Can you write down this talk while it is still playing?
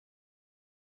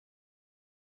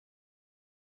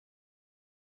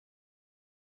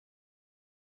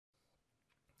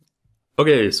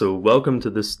Okay, so welcome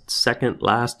to this second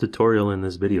last tutorial in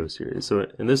this video series. So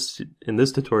in this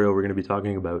tutorial, we're going to be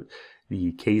talking about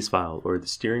the case file or the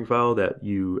steering file that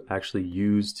you actually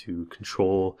use to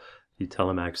control the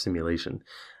Telemac simulation.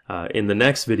 In the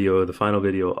next video, the final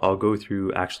video, I'll go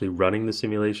through actually running the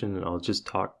simulation, and I'll just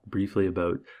talk briefly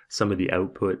about some of the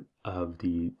output of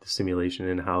the simulation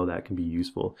and how that can be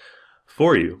useful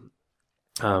for you.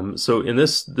 So in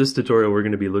this tutorial, we're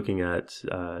going to be looking at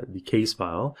the case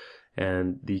file.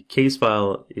 And the case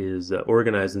file is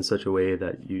organized in such a way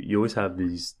that you always have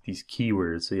these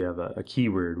keywords. So you have a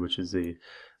keyword, which is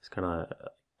it's kind of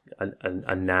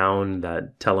a noun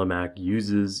that Telemac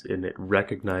uses, and it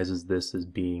recognizes this as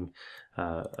being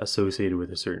associated with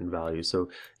a certain value. So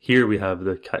here we have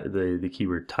the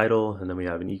keyword title, and then we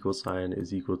have an equal sign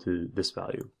is equal to this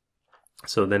value.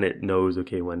 So then it knows,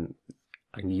 okay, when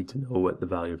I need to know what the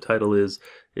value of title is,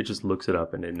 it just looks it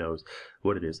up and it knows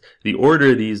what it is. The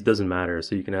order of these doesn't matter,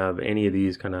 so you can have any of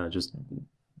these kind of just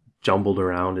jumbled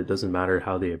around. It doesn't matter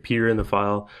how they appear in the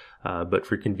file, but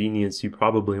for convenience, you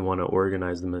probably want to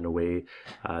organize them in a way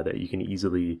that you can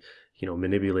easily,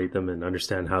 manipulate them and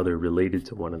understand how they're related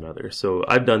to one another. So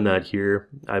I've done that here.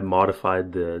 I've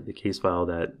modified the case file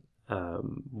that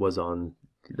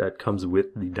that comes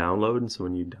with the download, and so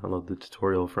when you download the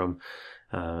tutorial from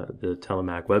the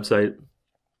Telemac website,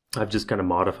 I've just kind of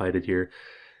modified it here.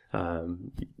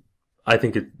 I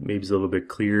think it maybe is a little bit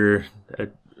clearer.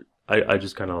 I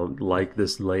just kind of like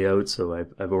this layout, so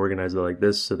I've organized it like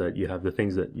this so that you have the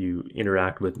things that you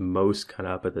interact with most kind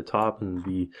of up at the top, and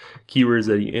the keywords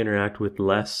that you interact with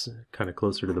less kind of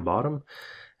closer to the bottom.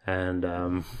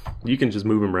 And you can just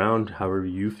move them around however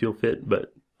you feel fit,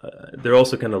 but they're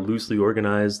also kind of loosely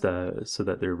organized so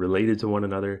that they're related to one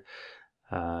another,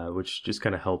 which just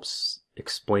kind of helps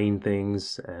explain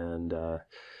things. And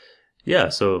yeah,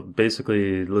 so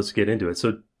basically let's get into it.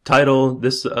 So title,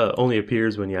 this only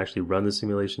appears when you actually run the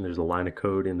simulation. There's a line of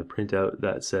code in the printout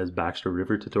that says Baxter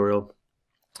River tutorial.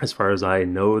 As far as I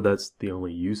know, that's the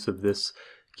only use of this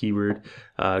keyword.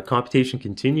 Computation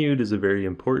continued is a very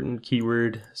important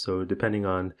keyword, so depending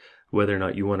on whether or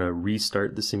not you want to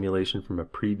restart the simulation from a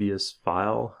previous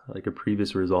file, like a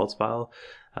previous results file,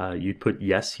 you'd put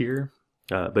yes here.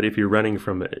 But if you're running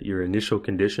from your initial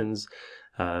conditions,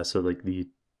 so like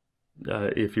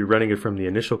if you're running it from the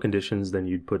initial conditions, then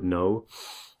you'd put no.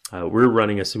 We're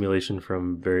running a simulation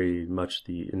from very much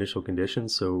the initial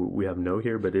conditions, so we have no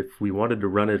here. But if we wanted to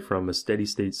run it from a steady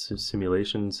state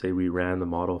simulation, say we ran the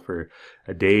model for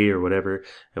a day or whatever,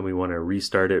 and we want to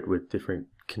restart it with different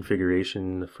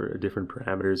configuration for different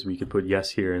parameters, we could put yes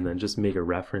here and then just make a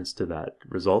reference to that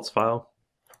results file.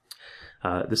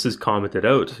 This is commented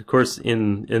out. Of course,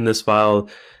 in this file,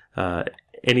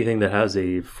 anything that has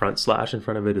a front slash in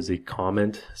front of it is a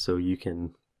comment, so you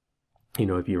can,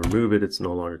 if you remove it, it's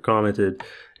no longer commented.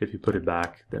 If you put it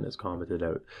back, then it's commented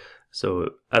out. So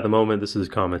at the moment, this is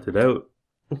commented out.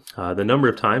 The number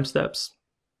of time steps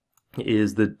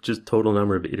is the just total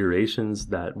number of iterations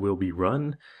that will be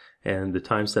run, and the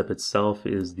time step itself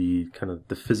is the kind of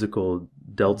the physical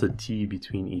delta t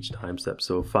between each time step,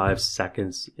 so 5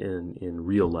 seconds in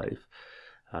real life.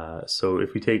 So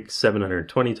if we take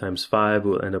 720 times 5,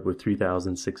 we'll end up with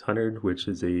 3,600, which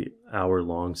is a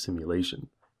hour-long simulation.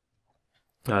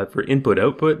 For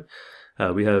input-output,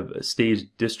 we have a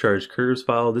stage discharge curves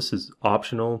file. This is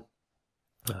optional.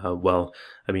 Well,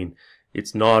 I mean,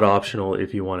 it's not optional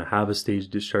if you want to have a stage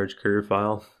discharge curve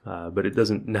file, but it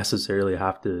doesn't necessarily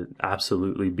have to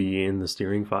absolutely be in the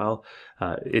steering file.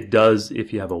 It does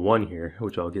if you have a 1 here,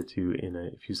 which I'll get to in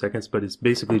a few seconds, but it's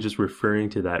basically just referring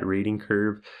to that rating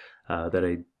curve that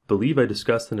I believe I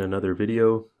discussed in another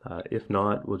video. If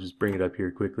not, we'll just bring it up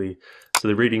here quickly. So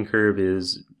the rating curve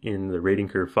is in the rating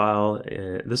curve file.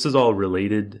 This is all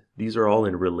related. These are all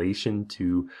in relation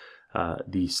to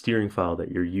the steering file that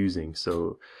you're using.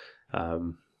 So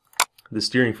the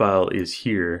steering file is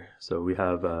here. So we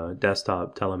have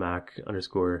desktop telemac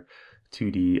 _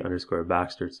 2D _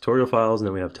 Baxter tutorial files, and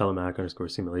then we have telemac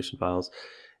 _ simulation files.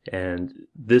 And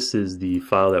this is the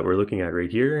file that we're looking at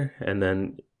right here. And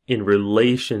then in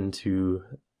relation to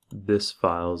this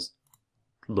file's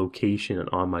location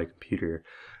on my computer,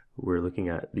 we're looking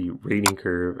at the rating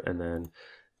curve and then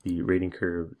the rating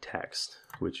curve text,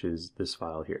 which is this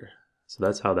file here. So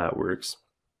that's how that works.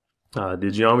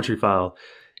 The geometry file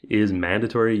is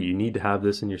mandatory. You need to have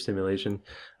this in your simulation.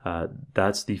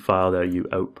 That's the file that you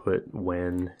output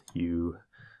when you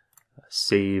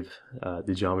save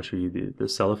the geometry, the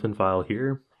cellophane file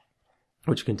here,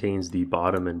 which contains the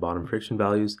bottom and bottom friction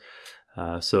values.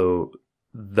 So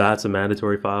that's a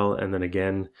mandatory file. And then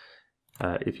again,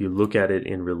 if you look at it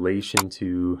in relation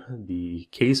to the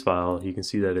case file, you can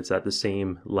see that it's at the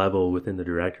same level within the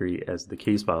directory as the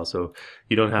case file. So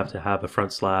you don't have to have a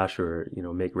front slash or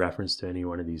make reference to any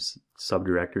one of these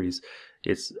subdirectories.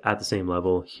 It's at the same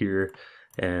level here,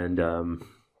 and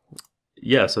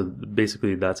yeah, so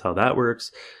basically that's how that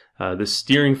works. The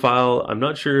steering file, I'm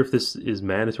not sure if this is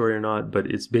mandatory or not, but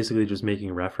it's basically just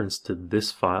making reference to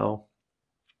this file.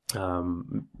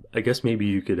 I guess maybe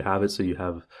you could have it so you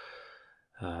have,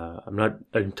 I'm not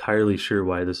entirely sure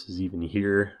why this is even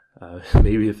here.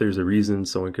 Maybe if there's a reason,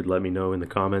 someone could let me know in the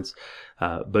comments.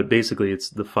 But basically it's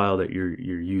the file that you're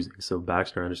using. So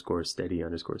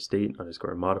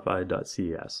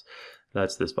Baxter_steady_state_modified.ces.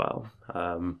 That's this file.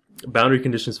 Boundary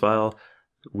conditions file,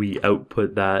 we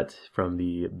output that from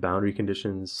the boundary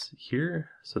conditions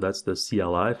here. So that's the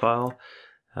CLI file.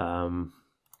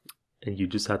 And you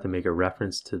just have to make a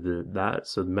reference to that.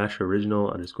 So the mesh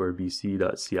original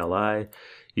 _bc.cli.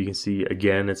 You can see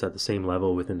again it's at the same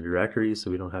level within the directory,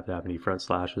 so we don't have to have any front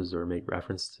slashes or make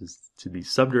references to these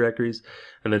subdirectories.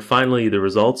 And then finally, the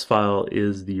results file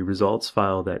is the results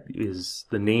file that is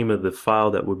the name of the file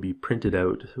that would be printed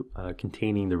out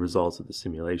containing the results of the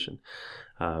simulation.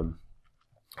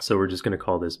 So we're just going to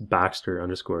call this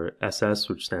Baxter_ss,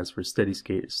 which stands for steady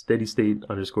state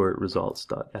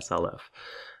results.slf.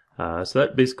 So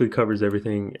that basically covers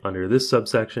everything under this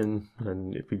subsection.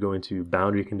 And if we go into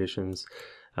boundary conditions,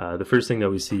 the first thing that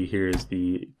we see here is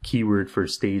the keyword for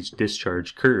stage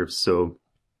discharge curves. So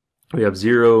we have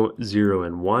 0, 0,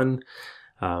 and 1.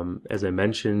 As I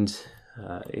mentioned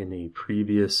in a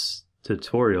previous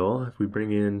tutorial, if we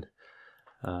bring in,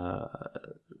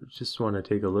 just want to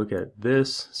take a look at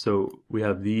this. So we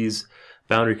have these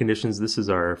boundary conditions. This is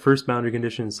our first boundary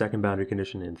condition, second boundary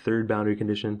condition, and third boundary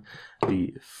condition.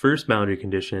 The first boundary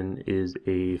condition is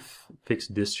a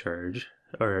fixed discharge,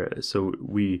 so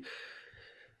we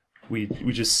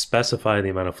just specify the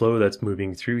amount of flow that's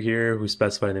moving through here. We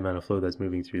specify the amount of flow that's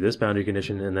moving through this boundary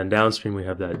condition, and then downstream we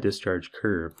have that discharge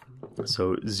curve.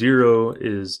 So 0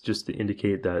 is just to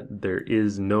indicate that there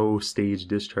is no stage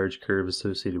discharge curve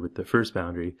associated with the first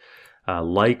boundary.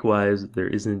 Likewise, there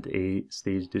isn't a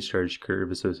stage discharge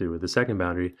curve associated with the second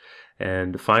boundary.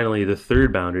 And finally, the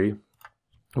third boundary,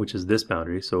 which is this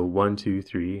boundary, so 1, 2,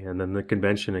 3, and then the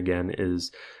convention again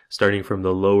is starting from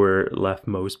the lower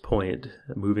leftmost point,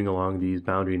 moving along these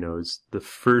boundary nodes. The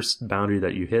first boundary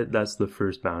that you hit, that's the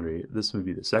first boundary. This would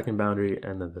be the second boundary,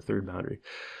 and then the third boundary.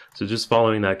 So just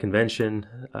following that convention,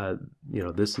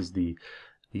 this is the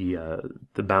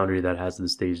boundary that has the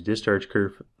stage discharge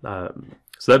curve.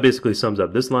 So that basically sums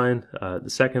up this line. The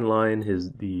second line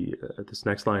is this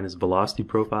next line is velocity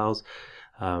profiles.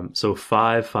 So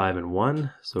 5, 5, and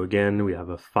 1. So again, we have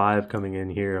a 5 coming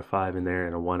in here, a 5 in there,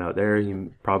 and a 1 out there.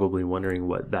 You're probably wondering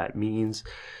what that means.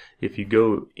 If you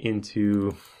go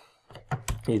into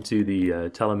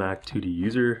the Telemac 2D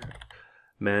user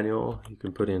manual, you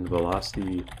can put in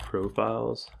velocity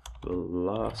profiles,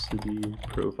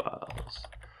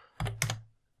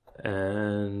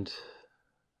 and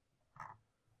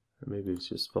maybe it's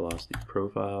just velocity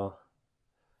profile.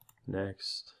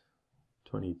 Next,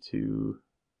 22.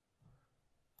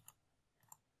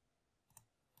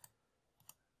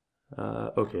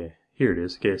 Okay, here it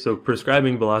is. Okay, so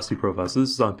prescribing velocity profiles. So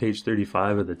this is on page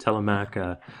 35 of the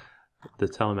Telemac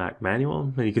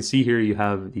manual, and you can see here you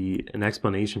have an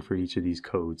explanation for each of these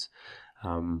codes.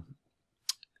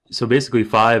 So basically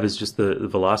 5 is just the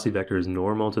velocity vector is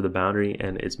normal to the boundary,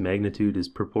 and its magnitude is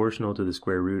proportional to the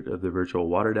square root of the virtual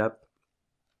water depth.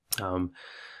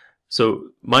 So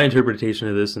my interpretation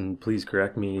of this, and please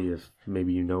correct me if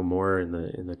maybe you know more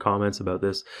in the comments about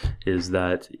this, is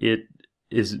that it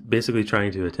is basically trying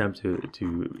to attempt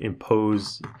to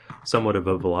impose somewhat of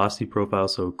a velocity profile.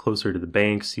 So closer to the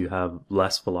banks, you have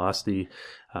less velocity,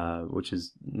 which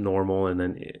is normal, and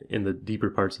then in the deeper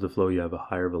parts of the flow, you have a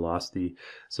higher velocity.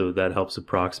 So that helps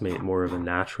approximate more of a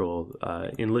natural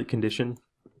inlet condition.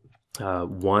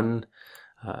 1,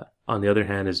 on the other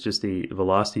hand, is just a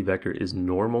velocity vector is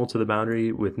normal to the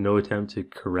boundary with no attempt to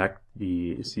correct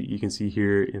you can see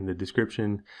here in the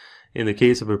description, in the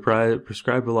case of a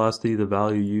prescribed velocity, the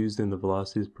value used in the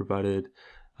velocity is provided.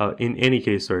 In any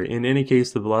case,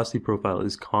 the velocity profile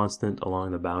is constant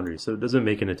along the boundary. So it doesn't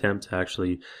make an attempt to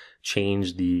actually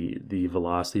change the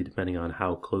velocity depending on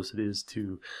how close it is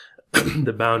to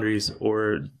the boundaries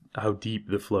or how deep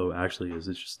the flow actually is.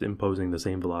 It's just imposing the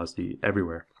same velocity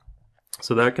everywhere.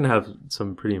 So that can have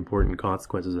some pretty important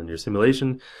consequences in your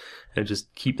simulation, and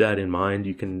just keep that in mind.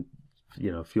 You can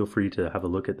feel free to have a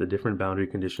look at the different boundary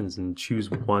conditions and choose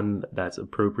one that's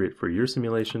appropriate for your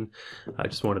simulation. I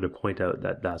just wanted to point out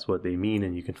that that's what they mean,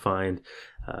 and you can find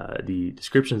the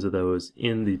descriptions of those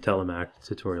in the Telemac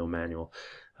tutorial manual,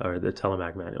 or the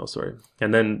Telemac manual, sorry.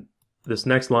 And then this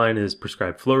next line is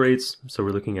prescribed flow rates. So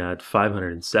we're looking at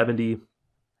 570.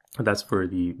 That's for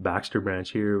the Baxter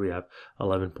branch here. We have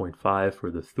 11.5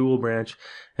 for the Thule branch.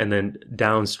 And then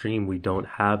downstream, we don't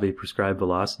have a prescribed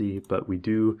velocity, but we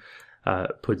do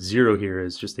put 0 here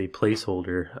as just a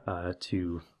placeholder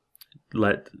to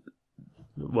let,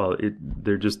 well,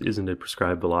 there just isn't a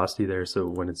prescribed velocity there. So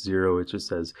when it's 0, it just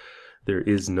says there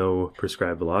is no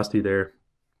prescribed velocity there.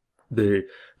 The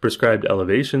prescribed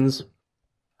elevations,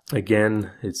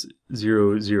 again, it's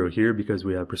 0, 0 here because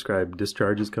we have prescribed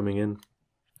discharges coming in.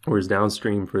 Whereas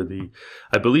downstream for the,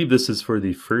 I believe this is for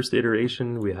the first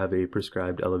iteration, we have a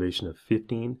prescribed elevation of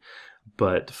 15,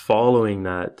 but following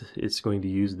that, it's going to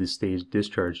use the stage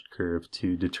discharge curve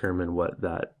to determine what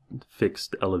that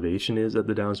fixed elevation is at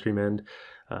the downstream end.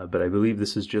 But I believe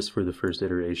this is just for the first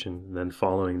iteration. And then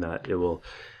following that, it will,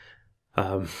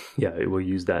 it will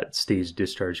use that stage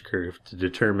discharge curve to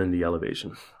determine the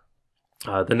elevation.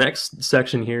 The next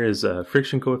section here is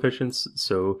friction coefficients.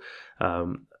 So,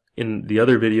 in the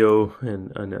other video,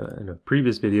 and in a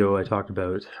previous video, I talked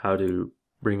about how to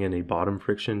bring in a bottom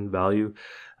friction value.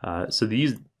 So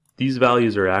these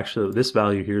values are actually, this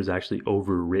value here is actually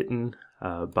overwritten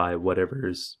by whatever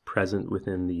is present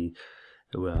within the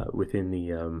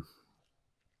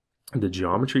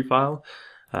geometry file,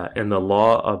 and the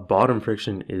law of bottom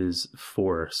friction is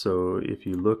 4. So if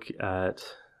you look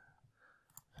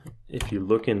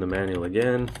in the manual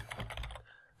again,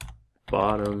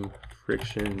 bottom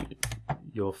friction,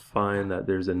 you'll find that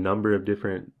there's a number of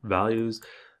different values.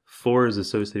 4 is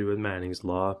associated with Manning's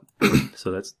law,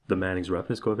 so that's the Manning's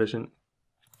roughness coefficient.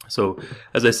 So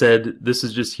as I said, this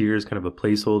is just here as kind of a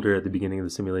placeholder at the beginning of the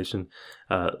simulation.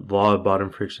 Law of bottom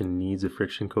friction needs a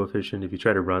friction coefficient. If you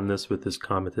try to run this with this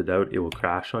commented out, it will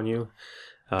crash on you.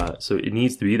 So it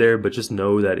needs to be there, but just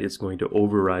know that it's going to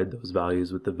override those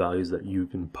values with the values that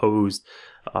you've imposed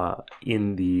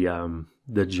in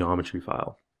the geometry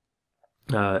file.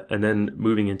 And then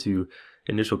moving into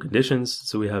initial conditions.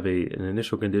 So we have an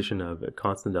initial condition of a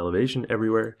constant elevation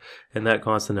everywhere, and that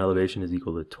constant elevation is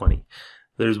equal to 20.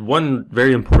 There's one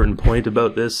very important point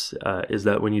about this, is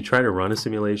that when you try to run a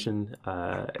simulation,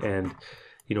 and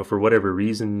for whatever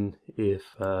reason, if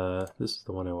this is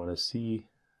the one I want to see,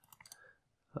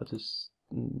 I'll just,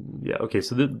 okay,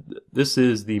 so this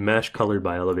is the mesh colored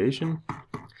by elevation.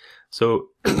 So,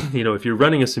 if you're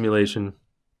running a simulation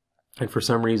and for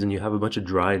some reason you have a bunch of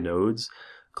dry nodes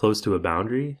close to a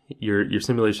boundary, your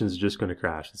simulation is just going to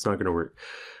crash. It's not going to work.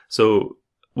 So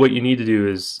what you need to do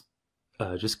is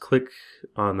just click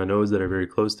on the nodes that are very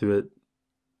close to it,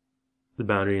 the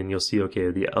boundary, and you'll see,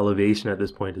 okay, the elevation at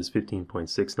this point is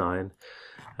 15.69.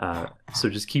 So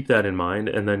just keep that in mind,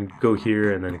 and then go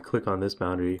here and then click on this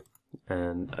boundary,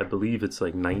 and I believe it's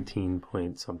like 19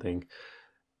 point something.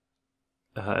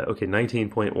 Okay,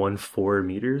 19.14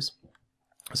 meters.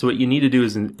 So what you need to do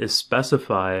is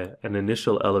specify an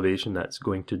initial elevation that's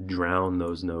going to drown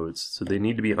those nodes. So they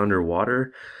need to be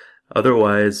underwater,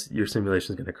 otherwise your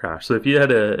simulation is going to crash. So if you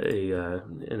had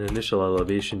an initial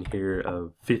elevation here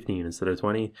of 15 instead of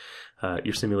 20,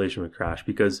 your simulation would crash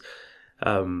because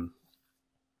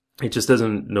it just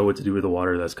doesn't know what to do with the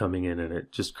water that's coming in, and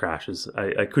it just crashes.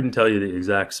 I couldn't tell you the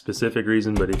exact specific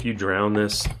reason, but if you drown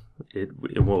this, it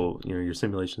will, your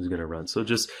simulation is going to run. So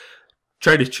just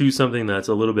try to choose something that's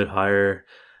a little bit higher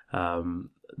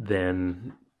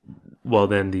than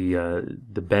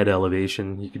the bed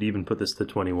elevation. You could even put this to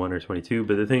 21 or 22,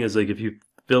 but the thing is, like, if you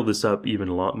fill this up even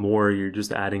a lot more, you're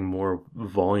just adding more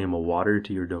volume of water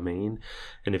to your domain,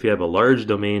 and if you have a large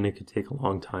domain, it could take a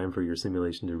long time for your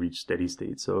simulation to reach steady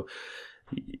state. So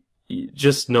you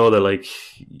just know that, like,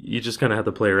 you just kind of have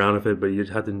to play around with it, but you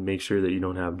have to make sure that you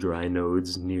don't have dry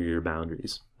nodes near your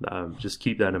boundaries. Just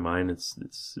keep that in mind.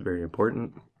 It's very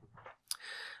important.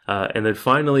 And then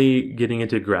finally, getting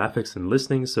into graphics and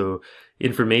listing. So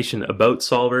information about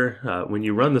solver. When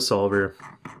you run the solver,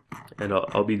 and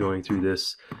I'll be going through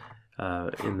this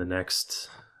in the next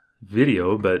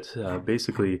video, but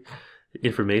basically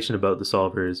information about the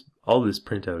solver is all this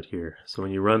printout here. So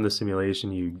when you run the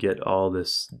simulation, you get all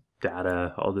this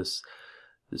data, all this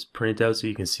printout, so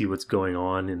you can see what's going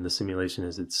on in the simulation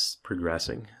as it's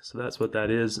progressing. So that's what that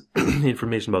is.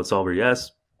 Information about solver,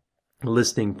 yes.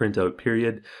 Listing printout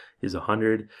period is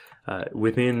 100.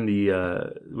 Within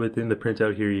the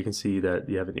printout here, you can see that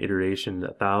you have an iteration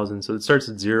 1000. So it starts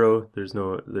at 0. There's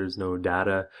no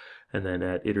data, and then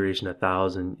at iteration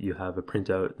 1000 you have a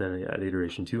printout, then at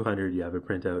iteration 200 you have a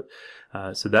printout.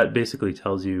 So that basically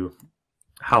tells you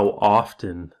how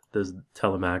often does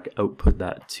Telemac output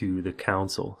that to the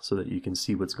console so that you can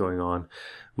see what's going on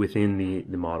within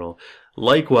the model.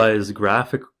 Likewise,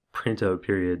 graphic printout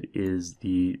period is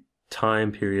the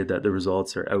time period that the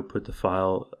results are output to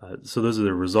file. So those are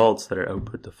the results that are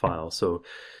output to file. So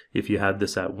if you had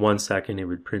this at 1 second, it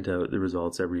would print out the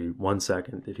results every 1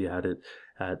 second. If you had it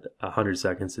at 100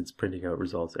 seconds, it's printing out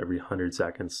results every 100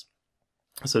 seconds.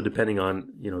 So depending on,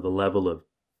 the level of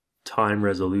time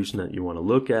resolution that you want to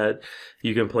look at,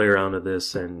 you can play around with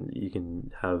this, and you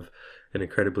can have an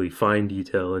incredibly fine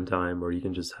detail in time, or you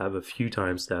can just have a few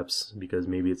time steps because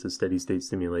maybe it's a steady state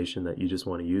simulation that you just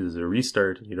want to use as a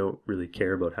restart. You don't really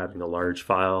care about having a large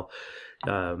file.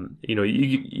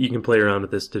 You can play around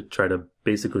with this to try to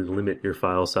basically limit your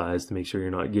file size to make sure you're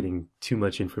not getting too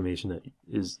much information that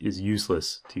is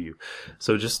useless to you.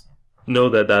 So just know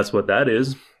that that's what that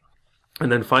is. And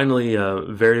then finally,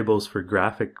 variables for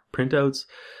graphic printouts.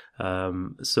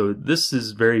 So this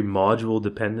is very module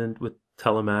dependent with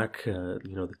Telemac,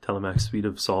 the Telemac suite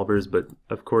of solvers, but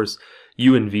of course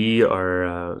U and V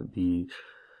are the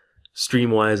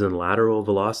streamwise and lateral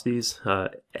velocities.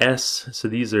 S, so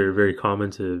these are very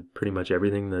common to pretty much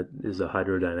everything that is a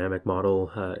hydrodynamic model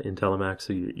in Telemac.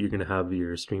 So you're going to have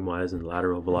your streamwise and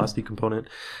lateral velocity component.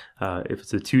 If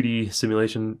it's a 2D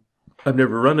simulation, I've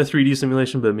never run a 3D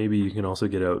simulation, but maybe you can also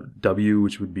get out W,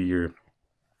 which would be your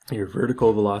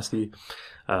vertical velocity.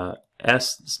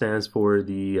 S stands for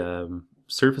the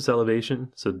surface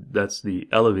elevation, so that's the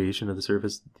elevation of the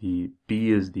surface. The B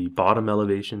is the bottom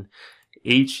elevation.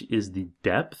 H is the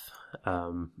depth,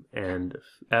 and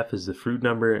F is the fruit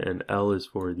number, and L is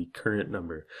for the current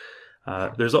number.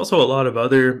 There's also a lot of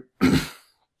other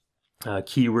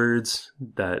keywords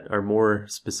that are more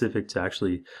specific to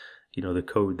actually, the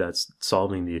code that's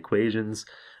solving the equations.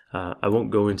 I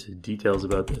won't go into details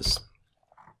about this.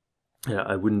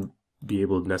 I wouldn't be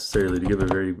able necessarily to give a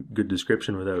very good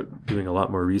description without doing a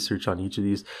lot more research on each of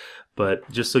these. But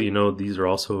just so you know, these are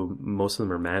also, most of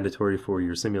them are mandatory for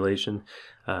your simulation.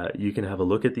 You can have a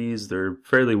look at these. They're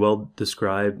fairly well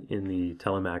described in the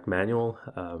Telemac manual.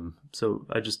 So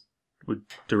I just would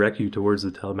direct you towards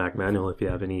the Telemac manual if you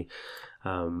have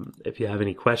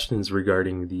any questions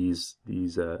regarding these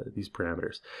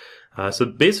parameters. So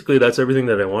basically that's everything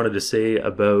that I wanted to say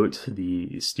about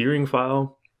the steering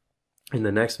file. In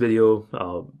the next video,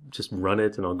 I'll just run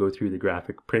it and I'll go through the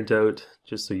graphic printout,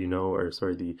 just so you know,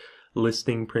 the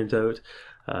listing printout,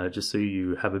 just so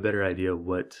you have a better idea of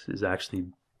what is actually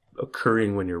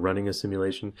occurring when you're running a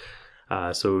simulation.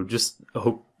 So just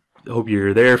hope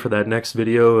you're there for that next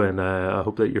video, and I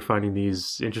hope that you're finding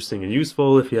these interesting and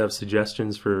useful. If you have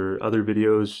suggestions for other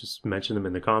videos, just mention them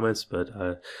in the comments,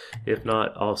 but if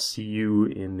not, I'll see you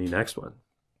in the next one.